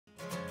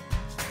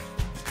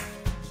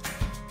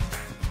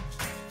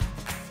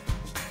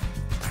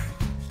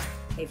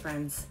Hey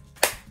friends,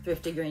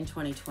 Thrifty Green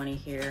 2020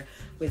 here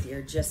with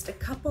your just a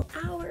couple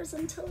hours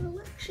until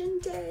election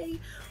day.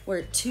 We're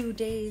at 2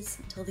 days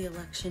until the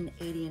election,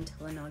 80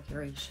 until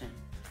inauguration.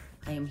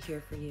 I am here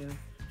for you.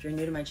 If you're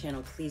new to my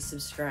channel, please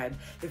subscribe.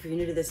 If you're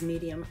new to this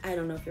medium, I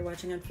don't know if you're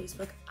watching on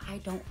Facebook. I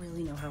don't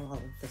really know how all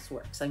of this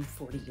works. I'm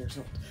 40 years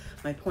old.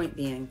 My point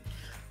being,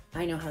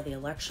 I know how the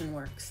election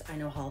works. I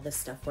know how all this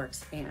stuff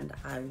works, and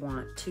I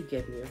want to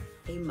give you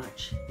a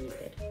much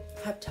needed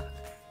pep talk.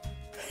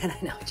 And I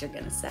know what you're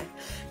gonna say.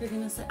 You're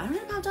gonna say, I don't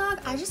need a pep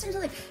talk. I just need to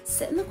like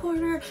sit in the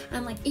corner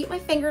and like eat my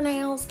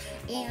fingernails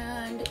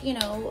and, you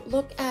know,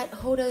 look at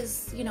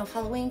Hoda's, you know,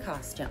 Halloween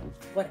costume,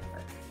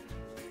 whatever.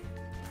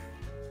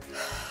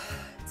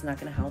 It's not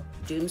gonna help.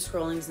 Doom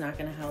scrolling is not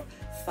gonna help.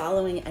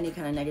 Following any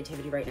kind of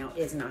negativity right now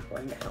is not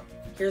going to help.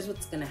 Here's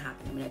what's gonna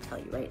happen. I'm gonna tell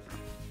you right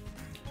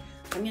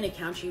now. I'm gonna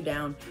count you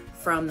down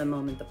from the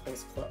moment the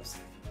polls close.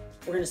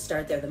 We're gonna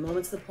start there. The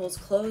moment the polls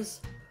close,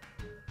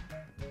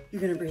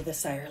 you're gonna breathe a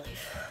sigh of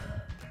relief,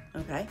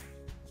 okay?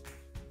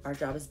 Our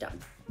job is done.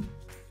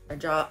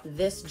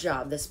 This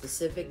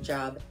specific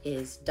job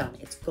is done.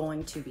 It's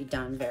going to be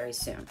done very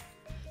soon.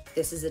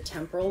 This is a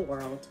temporal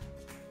world.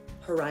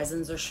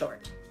 Horizons are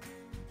short.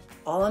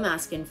 All I'm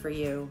asking for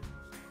you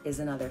is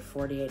another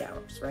 48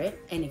 hours, right?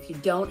 And if you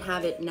don't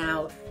have it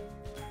now,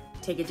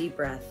 take a deep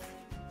breath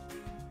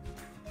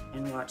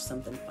and watch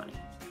something funny,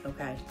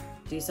 okay?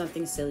 Do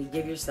something silly,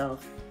 give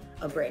yourself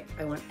a break.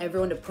 I want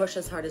everyone to push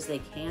as hard as they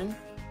can,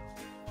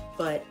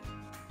 but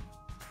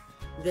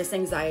this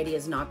anxiety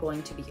is not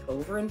going to be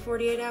over in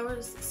 48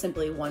 hours.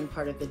 Simply one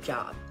part of the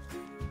job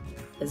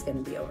is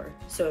going to be over.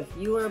 So if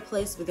you are a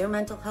place with your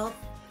mental health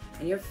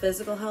and your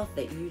physical health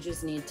that you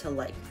just need to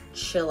like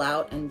chill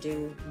out and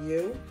do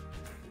you,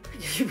 I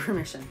give you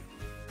permission.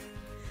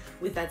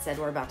 With that said,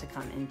 we're about to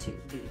come into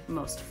the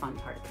most fun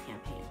part of the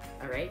campaign,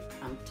 all right?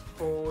 I'm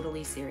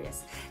totally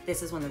serious.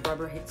 This is when the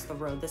rubber hits the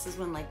road. This is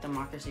when like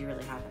democracy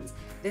really happens.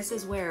 This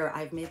is where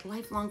I've made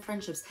lifelong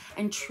friendships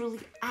and truly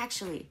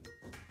actually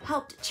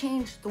helped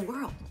change the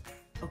world,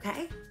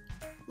 okay?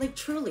 Like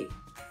truly.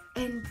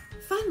 And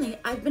finally,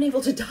 I've been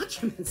able to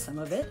document some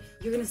of it.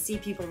 You're gonna see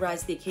people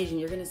rise to the occasion.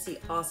 You're gonna see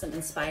awesome,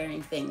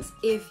 inspiring things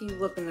if you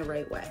look in the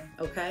right way,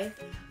 okay?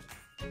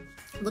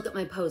 Look at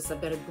my posts.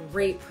 I've got a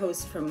great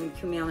post from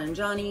Kumail and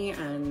Johnny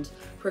and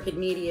Crooked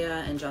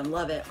Media and John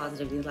Lovett,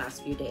 positively the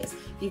last few days.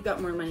 If you've got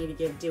more money to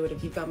give, do it.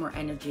 If you've got more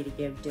energy to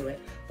give, do it.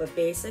 But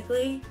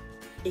basically,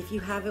 if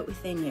you have it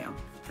within you,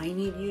 I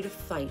need you to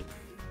fight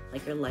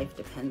like your life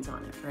depends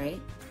on it,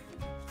 right?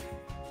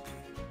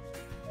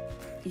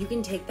 You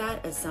can take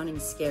that as sounding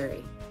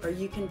scary, or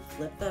you can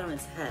flip that on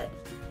its head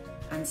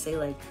and say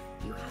like,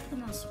 you have the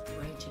most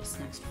righteous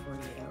next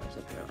 48 hours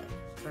of your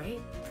life,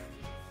 right?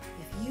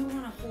 If you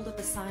want to hold up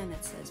a sign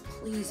that says,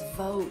 please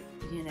vote,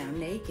 you know,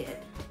 naked,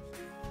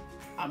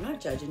 I'm not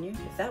judging you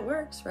if that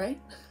works, right?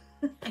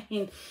 I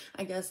mean,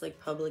 I guess like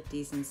public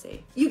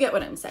decency. You get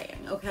what I'm saying,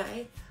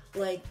 okay?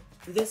 Like,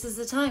 this is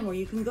the time where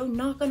you can go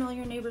knock on all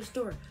your neighbor's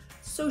door,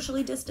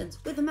 socially distance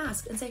with a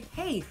mask and say,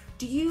 hey,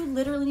 do you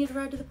literally need to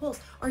ride to the polls?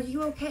 Are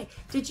you okay?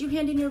 Did you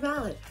hand in your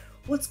ballot?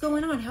 What's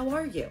going on? How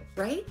are you,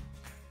 right?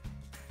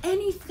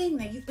 Anything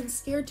that you've been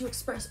scared to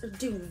express or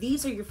do,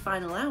 these are your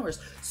final hours,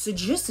 so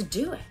just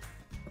do it.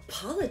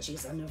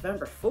 Apologies on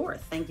November 4th.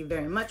 Thank you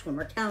very much when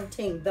we're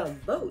counting the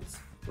votes,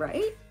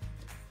 right?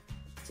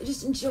 So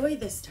just enjoy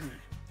this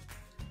time.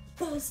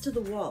 Balls to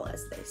the wall,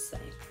 as they say,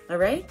 all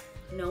right?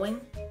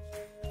 Knowing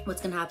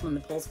what's gonna happen when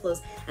the polls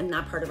close and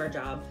that part of our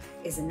job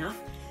is enough.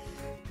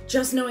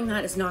 Just knowing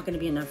that is not gonna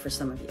be enough for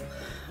some of you,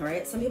 all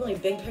right? Some people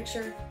need big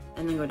picture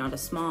and then go down to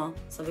small.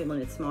 Some people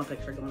need small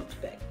picture going up to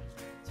big.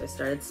 So I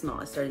started small.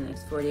 I started the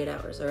next 48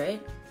 hours, all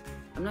right?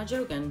 I'm not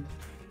joking.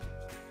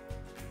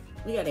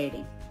 We got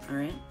 80, all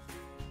right?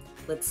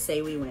 Let's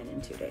say we win in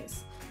 2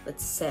 days.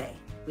 Let's say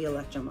we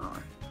elect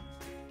Jamala.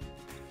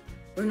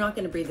 We're not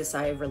gonna breathe the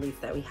sigh of relief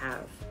that we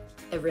have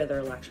every other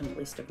election, at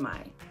least of my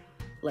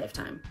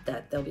lifetime,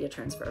 that there'll be a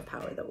transfer of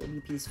power that will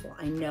be peaceful.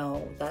 I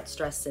know that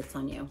stress sits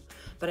on you,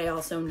 but I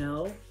also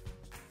know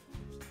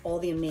all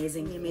the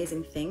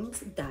amazing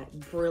things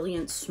that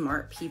brilliant,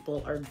 smart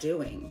people are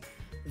doing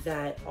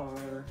that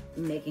are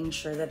making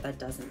sure that that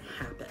doesn't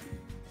happen.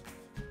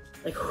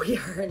 Like, we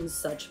are in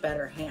such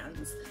better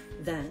hands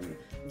than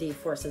the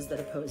forces that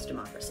oppose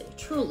democracy.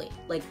 Truly,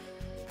 like,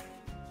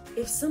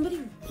 if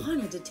somebody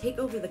wanted to take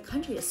over the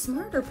country, a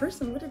smarter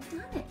person would have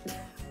done it.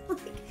 Like,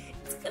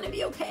 it's gonna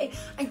be okay.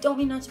 I don't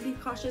mean not to be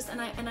cautious,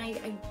 and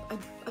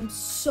I'm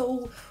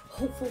so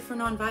hopeful for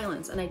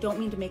nonviolence, and I don't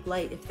mean to make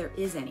light if there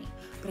is any,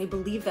 but I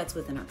believe that's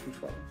within our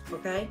control,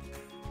 okay?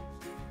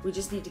 We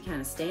just need to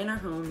kind of stay in our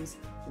homes,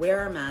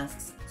 wear our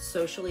masks,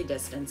 socially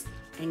distance,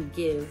 and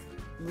give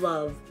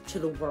love to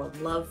the world.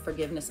 Love,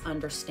 forgiveness,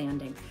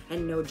 understanding,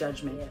 and no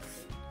judgment.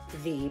 If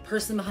the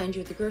person behind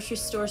you at the grocery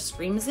store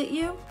screams at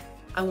you,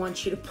 I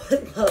want you to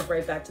put love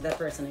right back to that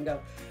person and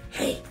go,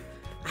 hey,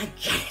 I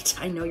get it.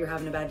 I know you're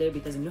having a bad day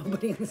because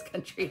nobody in this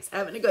country is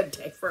having a good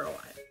day for a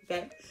while,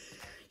 okay?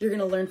 You're going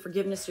to learn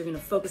forgiveness. You're going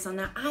to focus on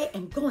that. I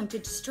am going to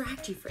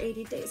distract you for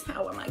 80 days.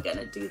 How am I going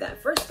to do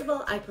that? First of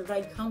all, I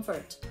provide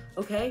comfort,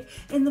 okay,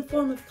 in the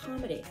form of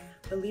comedy.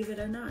 Believe it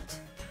or not,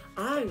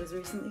 I was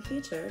recently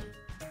featured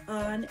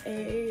on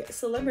a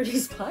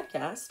celebrities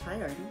podcast.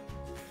 Hi, Arden,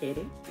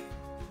 Katie,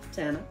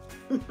 Tana,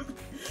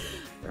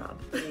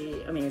 Rob.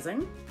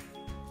 Amazing.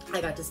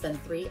 I got to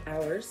spend 3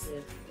 hours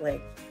with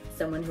like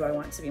someone who I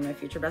want to be my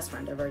future best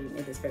friend. I've already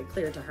made this very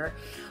clear to her.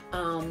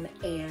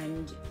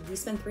 And we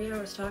spent 3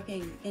 hours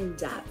talking in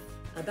depth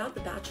about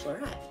The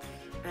Bachelorette.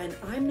 And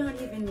I'm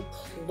not even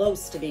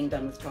close to being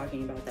done with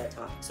talking about that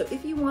topic. So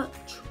if you want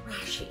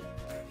trashy,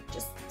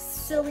 just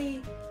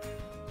silly,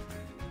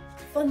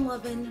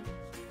 fun-loving,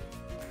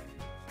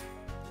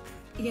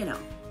 you know,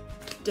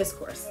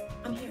 discourse,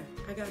 I'm here.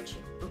 I got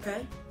you,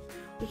 okay?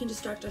 We can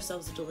distract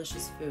ourselves with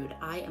delicious food.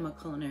 I am a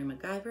culinary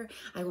MacGyver.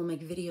 I will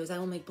make videos, I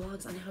will make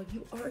blogs on how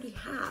you already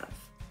have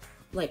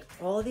like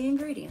all the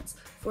ingredients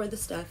for the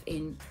stuff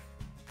in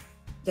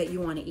that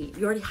you want to eat.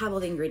 You already have all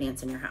the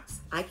ingredients in your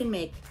house. I can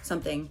make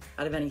something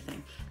out of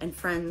anything. And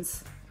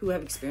friends who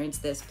have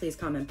experienced this, please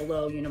comment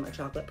below. You know, my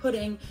chocolate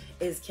pudding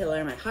is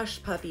killer, my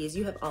hush puppies,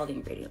 you have all the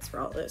ingredients for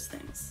all those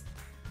things.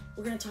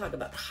 We're gonna talk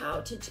about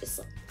how to just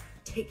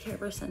take care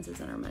of our senses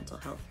and our mental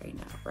health right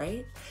now,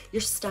 right?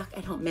 You're stuck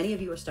at home. Many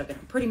of you are stuck at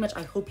home. Pretty much,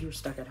 I hope you're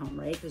stuck at home,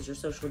 right? Because you're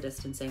social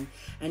distancing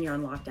and you're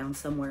on lockdown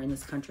somewhere in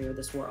this country or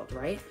this world,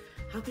 right?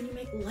 How can you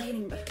make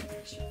lighting better? It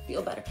makes you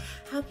feel better.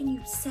 How can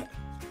you set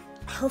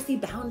healthy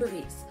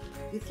boundaries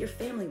with your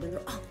family when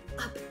they're all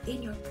up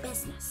in your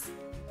business?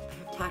 I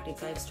have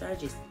tactics, I have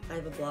strategies, I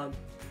have a blog.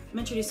 I'm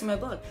introducing my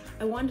blog.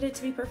 I wanted it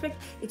to be perfect.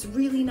 It's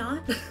really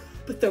not,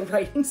 but the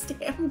writing's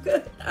damn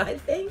good, I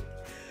think.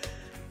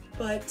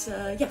 But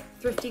yeah,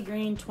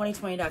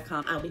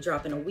 thriftygreen2020.com. I'll be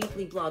dropping a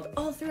weekly blog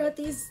all throughout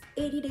these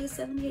 80 days,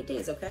 78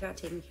 days, okay? I got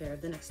taken care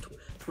of the next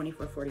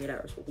 24, 48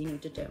 hours, what we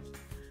need to do.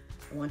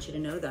 I want you to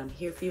know that I'm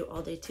here for you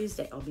all day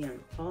Tuesday. I'll be on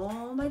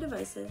all my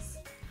devices.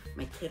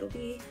 My kid will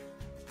be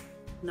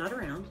not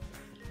around.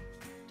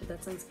 Did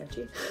that sound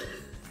sketchy?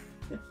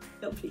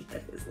 He'll be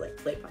at his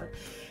play pod.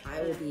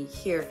 I will be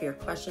here for your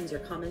questions,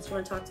 your comments. You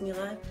want to talk to me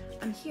live?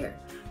 I'm here.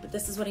 But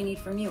this is what I need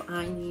from you.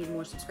 I need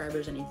more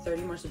subscribers. I need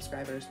 30 more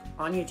subscribers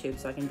on YouTube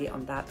so I can be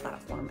on that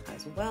platform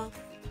as well.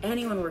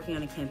 Anyone working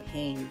on a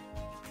campaign,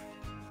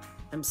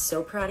 I'm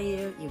so proud of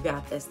you. You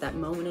got this. That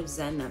moment of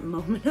zen, that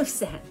moment of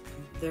zen.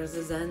 There's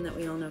a zen that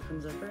we all know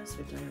comes over us.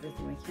 We've done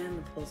everything we can.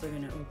 The polls are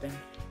going to open.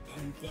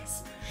 And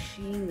this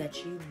machine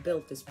that you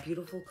built, this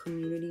beautiful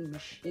community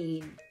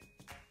machine,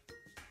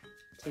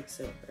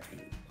 takes over and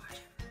you watch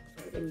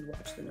it. And you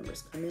watch the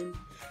numbers come in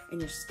and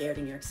you're scared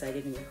and you're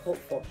excited and you're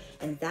hopeful.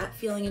 And that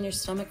feeling in your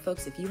stomach,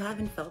 folks, if you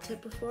haven't felt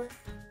it before,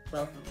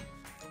 welcome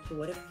to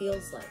what it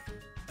feels like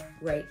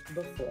right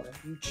before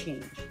you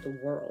change the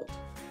world.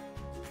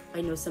 I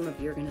know some of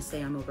you are gonna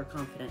say I'm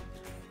overconfident,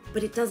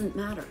 but it doesn't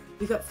matter.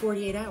 We got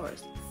 48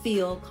 hours.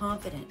 Feel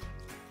confident.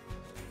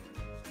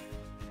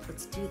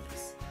 Let's do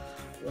this.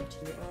 Love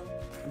to you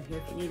all. I'm here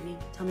if you need me.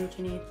 Tell me what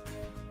you need.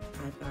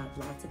 I've got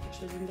lots of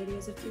pictures and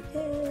videos of cute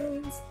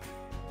kids.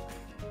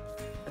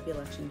 Happy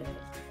election day.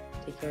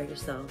 Take care of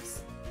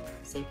yourselves.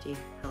 Safety,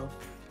 health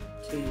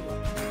to you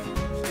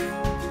all.